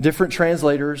different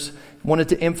translators wanted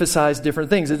to emphasize different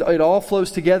things. It all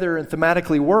flows together and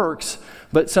thematically works,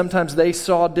 but sometimes they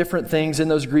saw different things in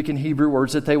those Greek and Hebrew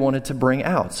words that they wanted to bring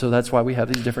out. So that's why we have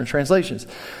these different translations.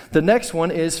 The next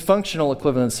one is functional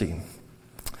equivalency.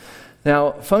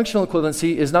 Now, functional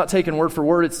equivalency is not taken word for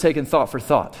word, it's taken thought for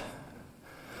thought.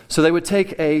 So they would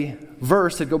take a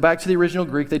verse, they'd go back to the original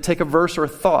Greek, they'd take a verse or a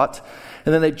thought,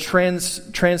 and then they'd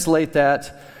translate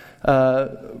that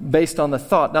based on the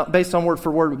thought, not based on word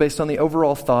for word, but based on the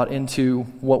overall thought into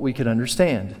what we could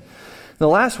understand. The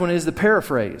last one is the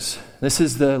paraphrase. This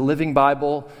is the Living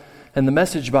Bible and the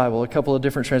Message Bible, a couple of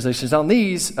different translations. On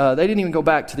these, they didn't even go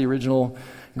back to the original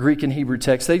Greek and Hebrew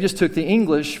text. They just took the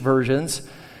English versions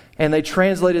and they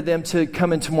translated them to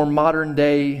come into more modern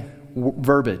day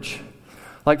verbiage.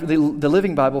 Like the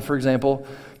Living Bible, for example,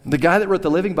 the guy that wrote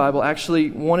the Living Bible actually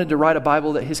wanted to write a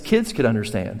Bible that his kids could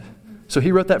understand. So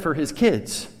he wrote that for his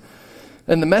kids.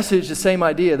 And the Message, the same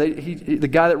idea. The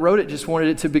guy that wrote it just wanted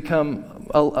it to become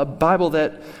a Bible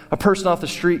that a person off the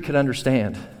street could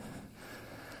understand.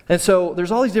 And so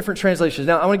there's all these different translations.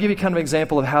 Now, I want to give you kind of an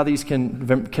example of how these can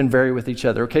vary with each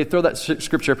other. Okay, throw that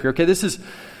scripture up here. Okay, this is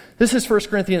 1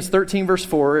 Corinthians 13, verse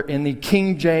 4 in the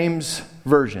King James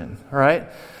Version, all right?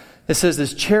 It says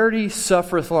this: charity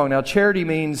suffereth long. Now, charity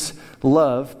means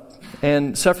love,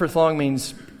 and suffereth long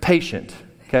means patient,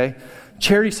 okay?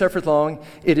 Charity suffereth long,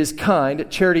 it is kind.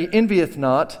 Charity envieth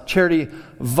not. Charity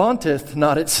vaunteth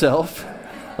not itself.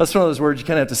 That's one of those words you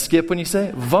kind of have to skip when you say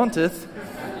it. Vaunteth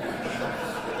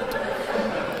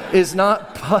is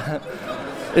not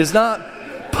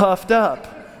puffed up.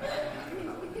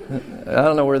 I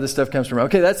don't know where this stuff comes from.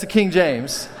 Okay, that's the King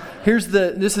James.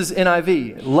 This is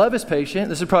NIV. Love is patient.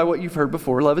 This is probably what you've heard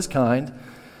before. Love is kind.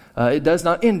 It does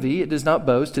not envy. It does not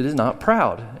boast. It is not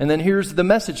proud. And then here's the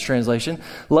Message translation.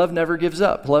 Love never gives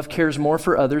up. Love cares more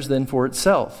for others than for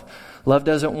itself. Love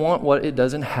doesn't want what it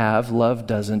doesn't have. Love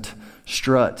doesn't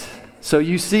strut. So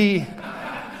you see,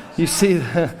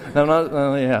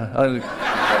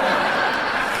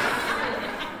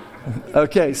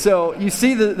 Okay, so you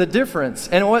see the difference.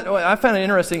 And what I found it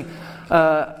interesting,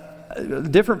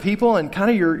 different people and kind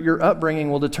of your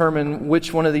upbringing will determine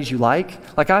which one of these you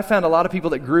like. Like, I found a lot of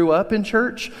people that grew up in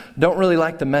church don't really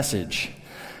like the Message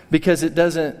because it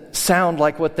doesn't sound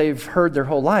like what they've heard their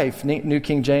whole life, New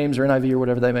King James or NIV or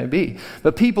whatever they may be.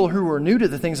 But people who are new to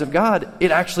the things of God,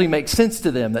 it actually makes sense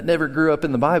to them that never grew up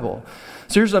in the Bible.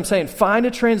 So here's what I'm saying. Find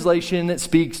a translation that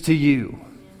speaks to you.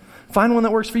 Find one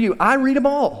that works for you. I read them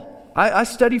all. I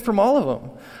study from all of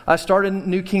them. I started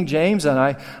New King James, and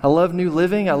I love New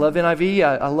Living. I love NIV.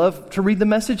 I love to read the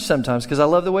Message sometimes because I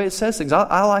love the way it says things.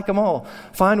 I like them all.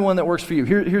 Find one that works for you.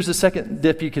 Here's the second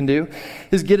dip you can do,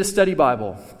 is get a study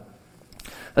Bible.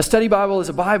 A study Bible is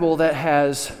a Bible that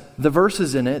has the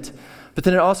verses in it, but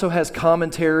then it also has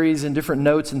commentaries and different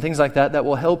notes and things like that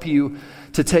will help you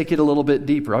to take it a little bit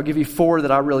deeper. I'll give you 4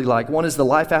 that I really like. One is the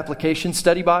Life Application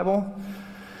Study Bible.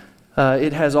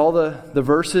 It has all the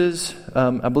verses.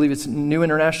 I believe it's New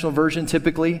International Version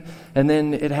typically. And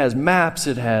then it has maps.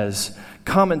 It has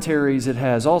commentaries. It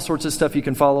has all sorts of stuff you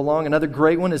can follow along. Another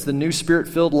great one is the New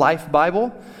Spirit-Filled Life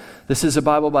Bible. This is a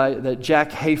Bible that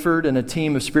Jack Hayford and a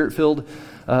team of Spirit-Filled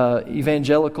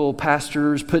evangelical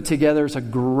pastors put together. It's a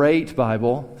great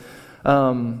Bible.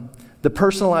 The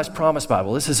Personalized Promise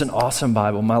Bible. This is an awesome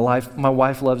Bible. My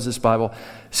wife loves this Bible.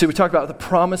 So we talked about the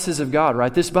promises of God,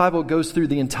 right? This Bible goes through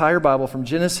the entire Bible from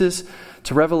Genesis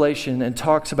to Revelation and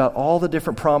talks about all the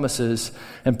different promises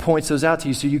and points those out to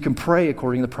you so you can pray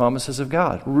according to the promises of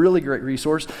God. Really great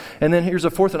resource. And then here's a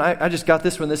fourth one. I just got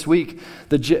this one this week,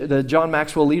 the John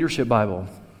Maxwell Leadership Bible.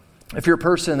 If you're a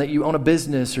person that you own a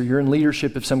business or you're in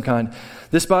leadership of some kind,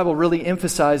 this Bible really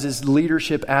emphasizes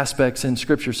leadership aspects in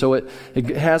Scripture. So it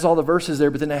has all the verses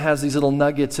there, but then it has these little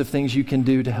nuggets of things you can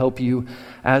do to help you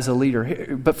as a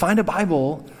leader. But find a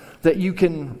Bible that you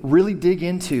can really dig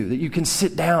into, that you can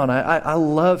sit down. I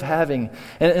love having,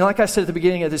 and like I said at the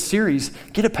beginning of this series,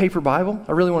 get a paper Bible.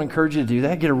 I really want to encourage you to do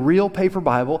that. Get a real paper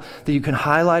Bible that you can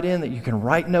highlight in, that you can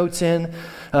write notes in.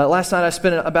 Last night I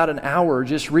spent about an hour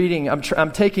just reading.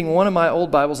 I'm taking one of my old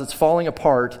Bibles that's falling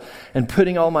apart and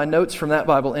putting all my notes from that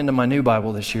Bible into my new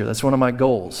Bible this year. That's one of my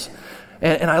goals.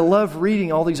 And I love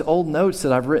reading all these old notes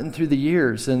that I've written through the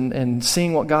years and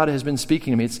seeing what God has been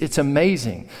speaking to me. It's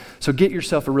amazing. So get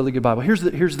yourself a really good Bible. Here's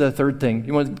the third thing.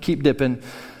 You want to keep dipping.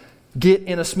 Get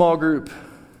in a small group.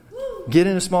 Get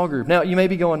in a small group. Now, you may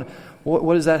be going,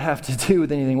 what does that have to do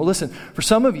with anything? Well, listen, for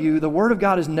some of you, the Word of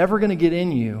God is never going to get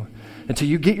in you until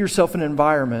you get yourself in an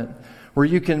environment where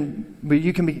you can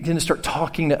begin to start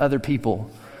talking to other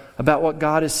people about what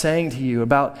God is saying to you,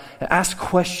 about ask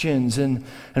questions and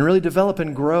really develop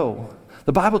and grow.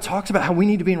 The Bible talks about how we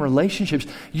need to be in relationships.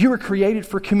 You were created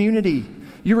for community.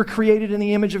 You were created in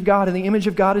the image of God, and the image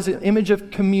of God is an image of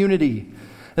community.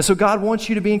 And so God wants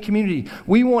you to be in community.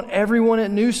 We want everyone at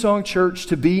New Song Church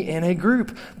to be in a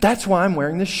group. That's why I'm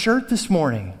wearing this shirt this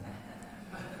morning.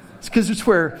 It's because it's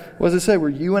where, what does it say,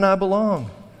 where you and I belong.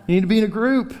 You need to be in a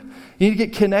group. You need to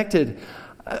get connected.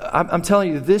 I'm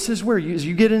telling you, this is where, as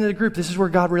you get into the group, this is where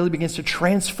God really begins to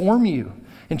transform you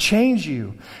and change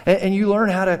you. And you learn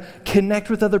how to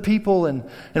connect with other people and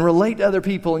relate to other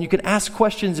people. And you can ask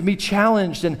questions and be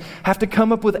challenged and have to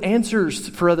come up with answers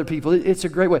for other people. It's a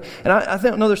great way. And I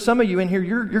know there's some of you in here,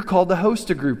 you're called to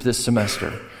host a group this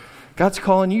semester. God's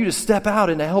calling you to step out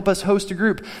and to help us host a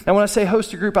group. Now, when I say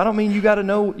host a group, I don't mean you got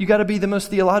to be the most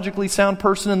theologically sound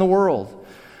person in the world.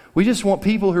 We just want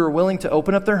people who are willing to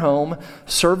open up their home,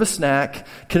 serve a snack,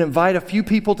 can invite a few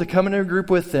people to come into a group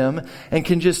with them, and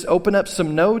can just open up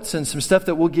some notes and some stuff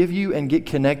that we'll give you and get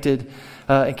connected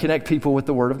and connect people with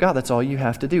the Word of God. That's all you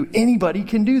have to do. Anybody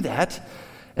can do that.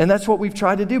 And that's what we've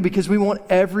tried to do because we want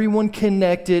everyone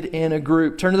connected in a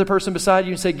group. Turn to the person beside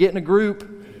you and say, get in a group.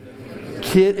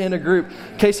 Get in a group.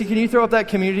 Casey, can you throw up that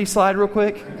community slide real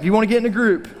quick? If you want to get in a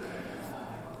group,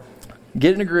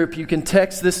 get in a group. You can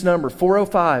text this number,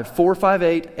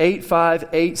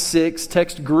 405-458-8586.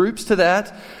 Text groups to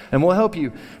that, and we'll help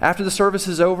you. After the service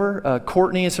is over,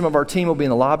 Courtney and some of our team will be in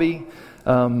the lobby.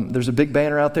 There's a big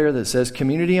banner out there that says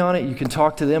community on it. You can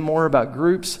talk to them more about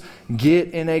groups.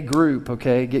 Get in a group,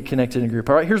 okay? Get connected in a group.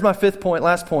 All right, here's my fifth point,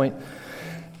 last point.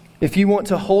 If you want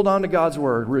to hold on to God's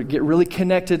Word, get really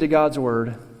connected to God's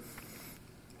Word,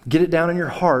 get it down in your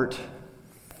heart.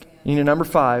 You know, number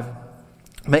 5,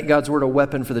 make God's Word a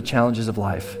weapon for the challenges of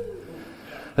life.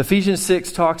 Ephesians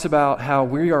 6 talks about how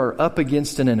we are up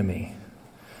against an enemy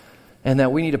and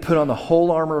that we need to put on the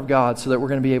whole armor of God so that we're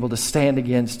going to be able to stand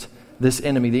against this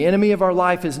enemy. The enemy of our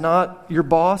life is not your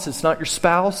boss. It's not your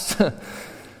spouse.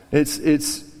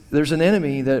 There's an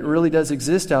enemy that really does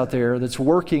exist out there that's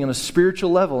working on a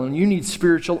spiritual level, and you need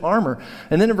spiritual armor.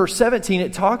 And then in verse 17,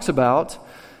 it talks about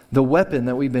the weapon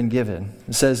that we've been given.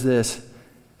 It says this.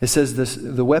 It says this,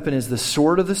 the weapon is the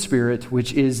sword of the Spirit,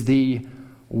 which is the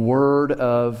Word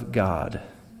of God.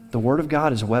 The Word of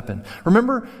God is a weapon.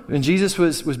 Remember when Jesus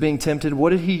was being tempted,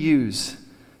 what did he use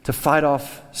to fight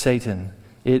off Satan?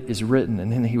 It is written,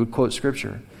 and then he would quote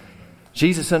Scripture.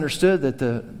 Jesus understood that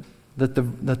the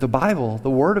Bible,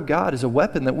 the Word of God, is a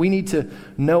weapon that we need to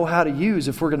know how to use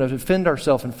if we're going to defend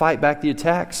ourselves and fight back the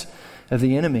attacks of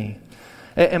the enemy.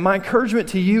 And my encouragement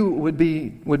to you would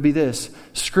be this: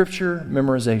 Scripture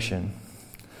memorization.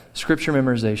 Scripture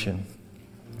memorization.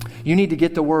 You need to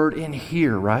get the Word in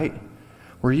here, right?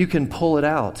 Where you can pull it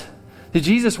out.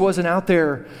 Jesus wasn't out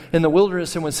there in the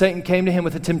wilderness, and when Satan came to him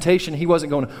with a temptation, he wasn't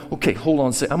going, okay, hold on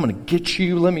a second, I'm going to get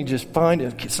you, let me just find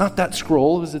it. It's not that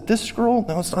scroll. Is it this scroll?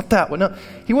 No, it's not that one. No,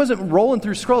 he wasn't rolling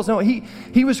through scrolls. No, he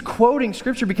was quoting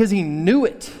Scripture because he knew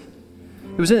it.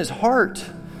 It was in his heart.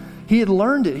 He had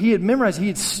learned it. He had memorized it. He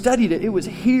had studied it. It was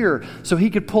here so he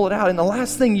could pull it out. And the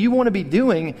last thing you want to be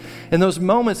doing in those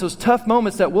moments, those tough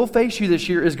moments that will face you this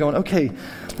year, is going, okay,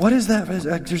 what is that?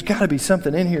 There's got to be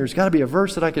something in here. There's got to be a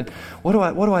verse that I can, what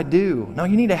do I do? No,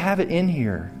 you need to have it in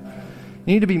here.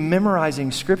 You need to be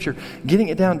memorizing Scripture, getting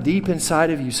it down deep inside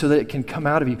of you so that it can come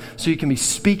out of you, so you can be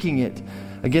speaking it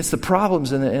against the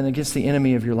problems and against the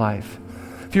enemy of your life.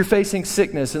 If you're facing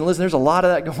sickness, and listen, there's a lot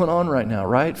of that going on right now,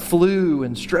 right? Flu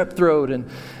and strep throat, and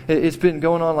it's been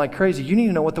going on like crazy. You need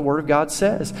to know what the Word of God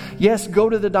says. Yes, go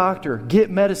to the doctor, get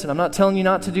medicine. I'm not telling you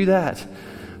not to do that.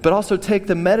 But also take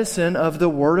the medicine of the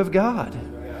Word of God.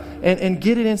 and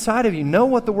get it inside of you. Know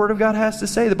what the Word of God has to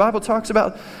say. The Bible talks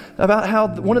about how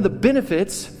one of the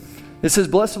benefits, it says,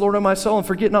 bless the Lord, O my soul, and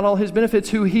forget not all His benefits,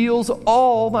 who heals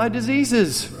all my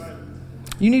diseases.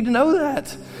 You need to know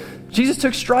that. Jesus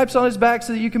took stripes on His back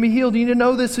so that you can be healed. You need to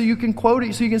know this so you can quote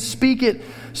it, so you can speak it,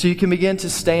 so you can begin to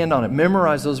stand on it.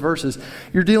 Memorize those verses.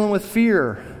 You're dealing with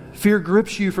fear. Fear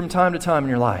grips you from time to time in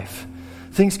your life.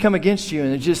 Things come against you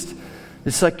and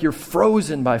it's like you're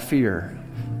frozen by fear.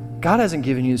 God hasn't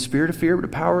given you the spirit of fear, but a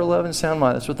power of love and sound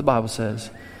mind. That's what the Bible says.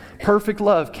 Perfect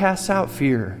love casts out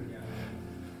fear.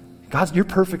 God's your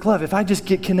perfect love. If I just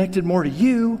get connected more to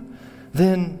you,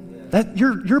 then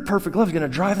your perfect love is going to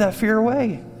drive that fear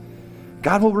away.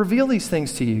 God will reveal these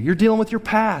things to you. You're dealing with your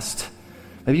past.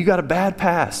 Maybe you got a bad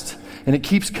past and it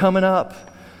keeps coming up.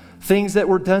 Things that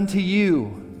were done to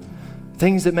you.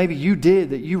 Things that maybe you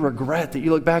did that you regret, that you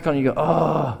look back on and you go,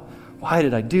 oh, why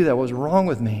did I do that? What was wrong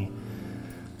with me?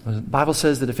 The Bible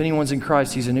says that if anyone's in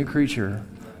Christ, he's a new creature.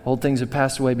 Old things have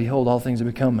passed away. Behold, all things have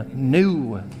become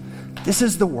new. This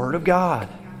is the Word of God.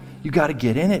 You got to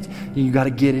get in it. You got to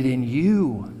get it in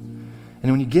you.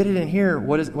 And when you get it in here,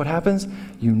 what happens?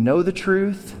 You know the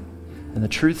truth, and the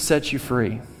truth sets you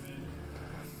free.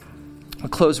 I'll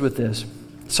close with this.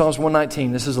 Psalms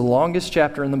 119. This is the longest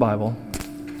chapter in the Bible.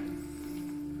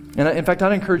 And in fact,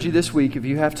 I'd encourage you this week, if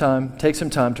you have time, take some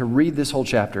time to read this whole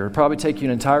chapter. It'll probably take you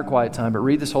an entire quiet time, but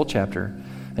read this whole chapter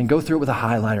and go through it with a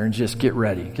highlighter and just get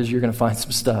ready because you're going to find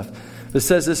some stuff. It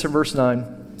says this in verse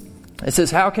 9. It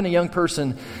says, how can a young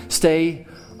person stay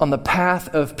on the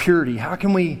path of purity? How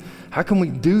can we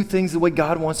do things the way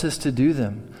God wants us to do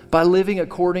them? By living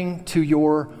according to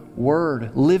your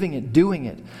word, living it, doing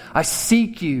it. I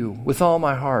seek you with all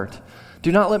my heart.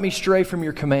 Do not let me stray from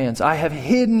your commands. I have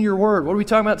hidden your word. What are we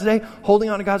talking about today? Holding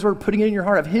on to God's word, putting it in your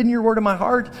heart. I've hidden your word in my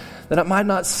heart that I might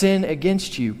not sin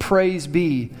against you. Praise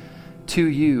be to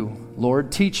you,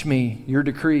 Lord. Teach me your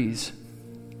decrees.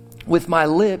 With my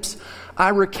lips, I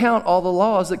recount all the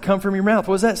laws that come from your mouth.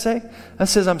 What does that say? That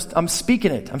says I'm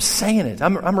speaking it. I'm saying it.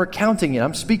 I'm recounting it.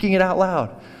 I'm speaking it out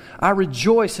loud. I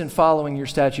rejoice in following your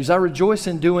statutes. I rejoice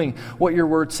in doing what your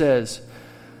word says.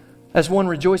 As one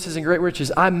rejoices in great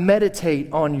riches, I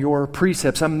meditate on your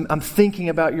precepts. I'm thinking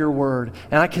about your word,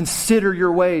 and I consider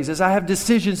your ways. As I have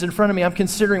decisions in front of me, I'm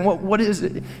considering what is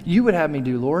it you would have me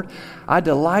do, Lord. I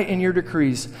delight in your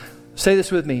decrees. Say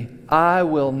this with me. I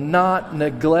will not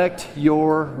neglect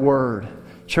your word.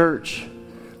 Church,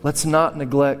 let's not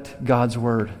neglect God's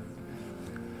word.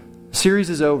 The series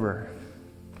is over.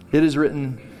 It is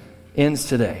written, ends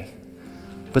today.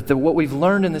 But what we've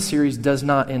learned in the series does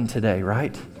not end today,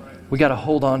 right? We got to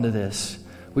hold on to this.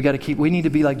 We need to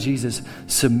be like Jesus,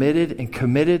 submitted and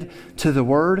committed to the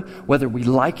word, whether we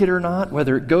like it or not,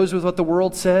 whether it goes with what the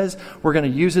world says. We're going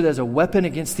to use it as a weapon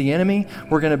against the enemy.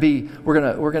 We're going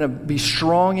to be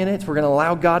strong in it. We're going to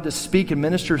allow God to speak and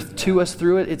minister to us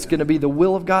through it. It's going to be the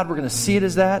will of God. We're going to see it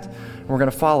as that, and we're going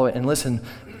to follow it. And listen,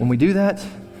 when we do that,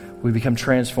 we become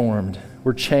transformed.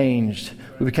 We're changed.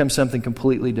 We become something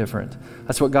completely different.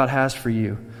 That's what God has for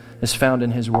you. Is found in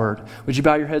His Word. Would you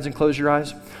bow your heads and close your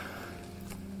eyes?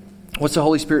 What's the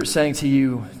Holy Spirit saying to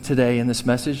you today in this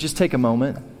message? Just take a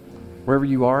moment, wherever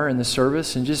you are in the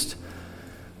service, and just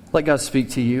let God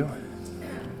speak to you.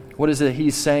 What is it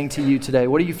He's saying to you today?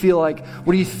 What do you feel like?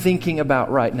 What are you thinking about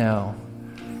right now?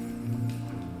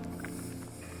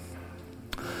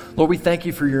 Lord, we thank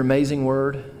you for your amazing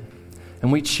Word.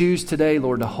 And we choose today,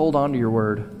 Lord, to hold on to your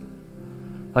Word.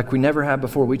 Like we never have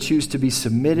before. We choose to be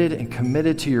submitted and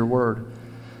committed to your word.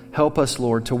 Help us,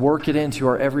 Lord, to work it into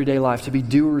our everyday life, to be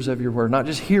doers of your word. Not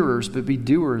just hearers, but be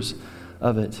doers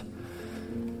of it.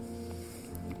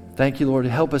 Thank you, Lord, to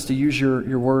help us to use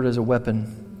your word as a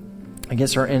weapon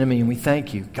against our enemy. And we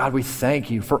thank you. God, we thank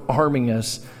you for arming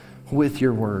us with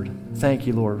your word. Thank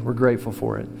you, Lord. We're grateful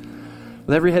for it.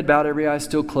 With every head bowed, every eye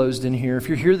still closed in here, if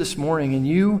you're here this morning and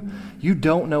you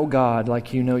don't know God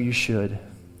like you know you should,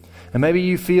 and maybe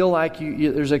you feel like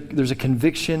there's a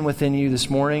conviction within you this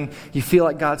morning. You feel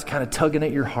like God's kind of tugging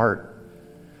at your heart,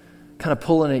 kind of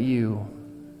pulling at you,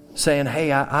 saying,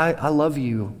 hey, I love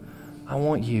you. I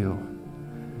want you.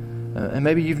 And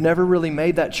maybe you've never really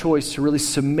made that choice to really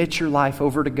submit your life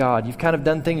over to God. You've kind of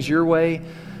done things your way,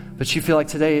 but you feel like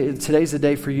today's the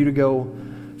day for you to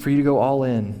go all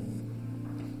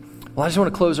in. Well, I just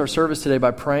want to close our service today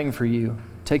by praying for you.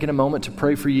 Taking a moment to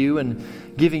pray for you and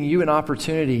giving you an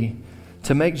opportunity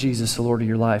to make Jesus the Lord of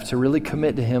your life, to really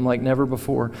commit to Him like never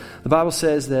before. The Bible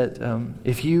says that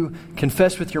if you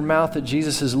confess with your mouth that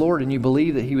Jesus is Lord and you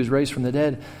believe that He was raised from the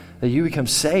dead, that you become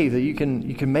saved, that you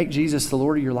can make Jesus the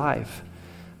Lord of your life.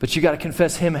 But you got to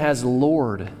confess Him as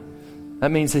Lord.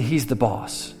 That means that He's the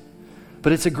boss.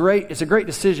 But it's a great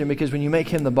decision, because when you make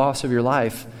him the boss of your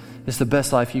life, it's the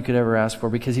best life you could ever ask for,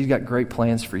 because he's got great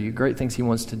plans for you, great things he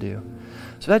wants to do.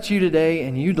 So if that's you today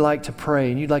and you'd like to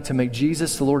pray and you'd like to make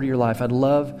Jesus the Lord of your life, I'd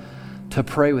love to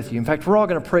pray with you. In fact, we're all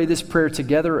going to pray this prayer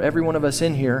together, every one of us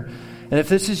in here. And if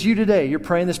this is you today, you're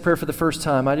praying this prayer for the first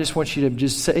time, I just want you to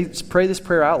just pray this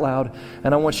prayer out loud,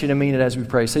 and I want you to mean it as we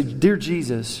pray. Say, "Dear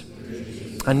Jesus,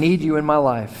 I need you in my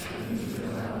life.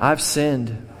 I've sinned,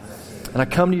 and I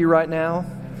come to you right now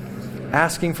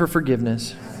asking for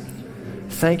forgiveness.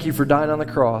 Thank you for dying on the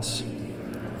cross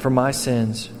for my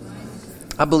sins.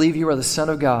 I believe you are the Son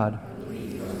of God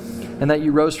and that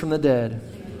you rose from the dead.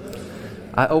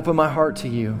 I open my heart to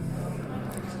you.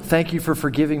 Thank you for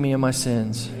forgiving me of my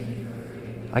sins.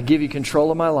 I give you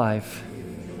control of my life.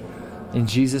 In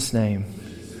Jesus' name,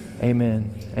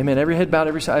 amen." Amen. Every head bowed,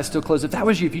 every eye still closed. If that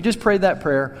was you, if you just prayed that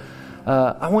prayer,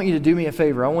 I want you to do me a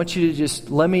favor. I want you to just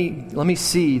let me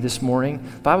see this morning.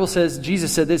 The Bible says,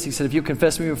 Jesus said this, he said, "If you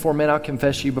confess me before men, I'll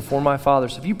confess you before my Father."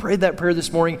 So if you prayed that prayer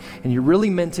this morning and you really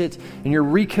meant it and you're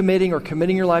recommitting or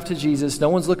committing your life to Jesus, no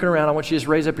one's looking around. I want you to just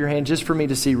raise up your hand just for me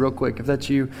to see real quick. If that's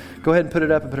you, go ahead and put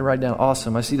it up and put it right down.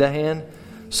 Awesome. I see that hand.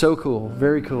 So cool.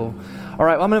 Very cool. All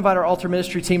right, well, I'm going to invite our altar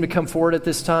ministry team to come forward at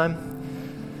this time.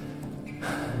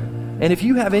 And if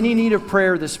you have any need of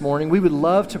prayer this morning, we would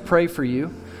love to pray for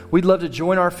you. We'd love to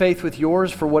join our faith with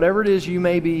yours for whatever it is you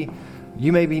may be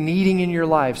needing in your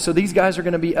life. So these guys are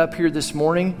going to be up here this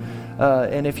morning.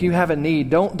 And if you have a need,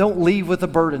 don't leave with a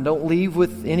burden. Don't leave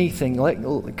with anything.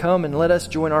 Come and let us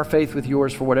join our faith with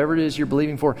yours for whatever it is you're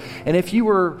believing for. And if you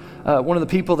were one of the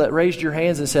people that raised your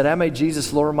hands and said, "I made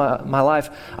Jesus Lord of my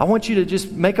life," I want you to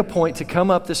just make a point to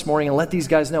come up this morning and let these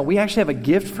guys know. We actually have a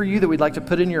gift for you that we'd like to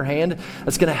put in your hand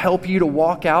that's going to help you to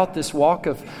walk out this walk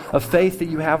of faith that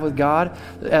you have with God.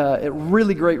 Some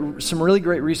really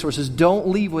great resources. Don't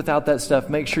leave without that stuff.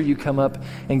 Make sure you come up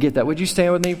and get that. Would you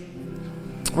stand with me?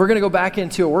 We're going to go back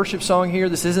into a worship song here.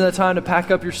 This isn't a time to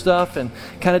pack up your stuff and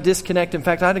kind of disconnect. In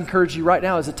fact, I'd encourage you right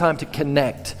now is a time to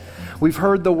connect. We've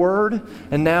heard the word,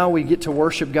 and now we get to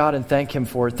worship God and thank him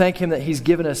for it. Thank him that he's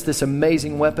given us this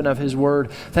amazing weapon of his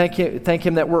word. Thank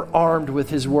him that we're armed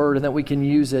with his word and that we can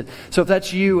use it. So if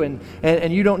that's you and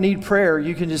you don't need prayer,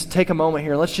 you can just take a moment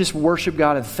here. Let's just worship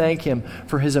God and thank him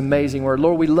for his amazing word.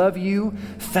 Lord, we love you.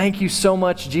 Thank you so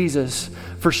much, Jesus,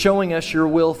 for showing us your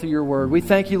will through your word. We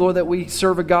thank you, Lord, that we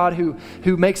serve a God who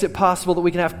makes it possible that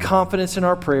we can have confidence in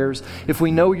our prayers. If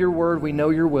we know your word, we know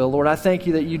your will. Lord, I thank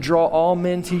you that you draw all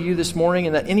men to you this morning,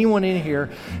 and that anyone in here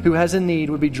who has a need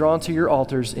would be drawn to your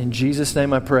altars. In Jesus'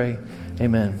 name I pray.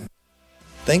 Amen.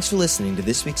 Thanks for listening to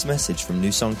this week's message from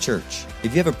New Song Church.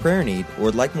 If you have a prayer need or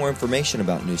would like more information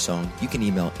about New Song, you can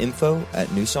email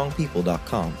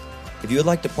info@newsongpeople.com. If you would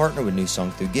like to partner with New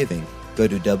Song through giving, go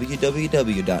to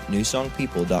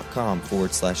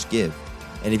www.newsongpeople.com/give.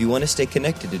 And if you want to stay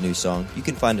connected to New Song, you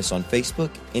can find us on Facebook,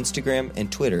 Instagram, and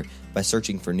Twitter by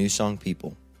searching for New Song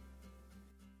People.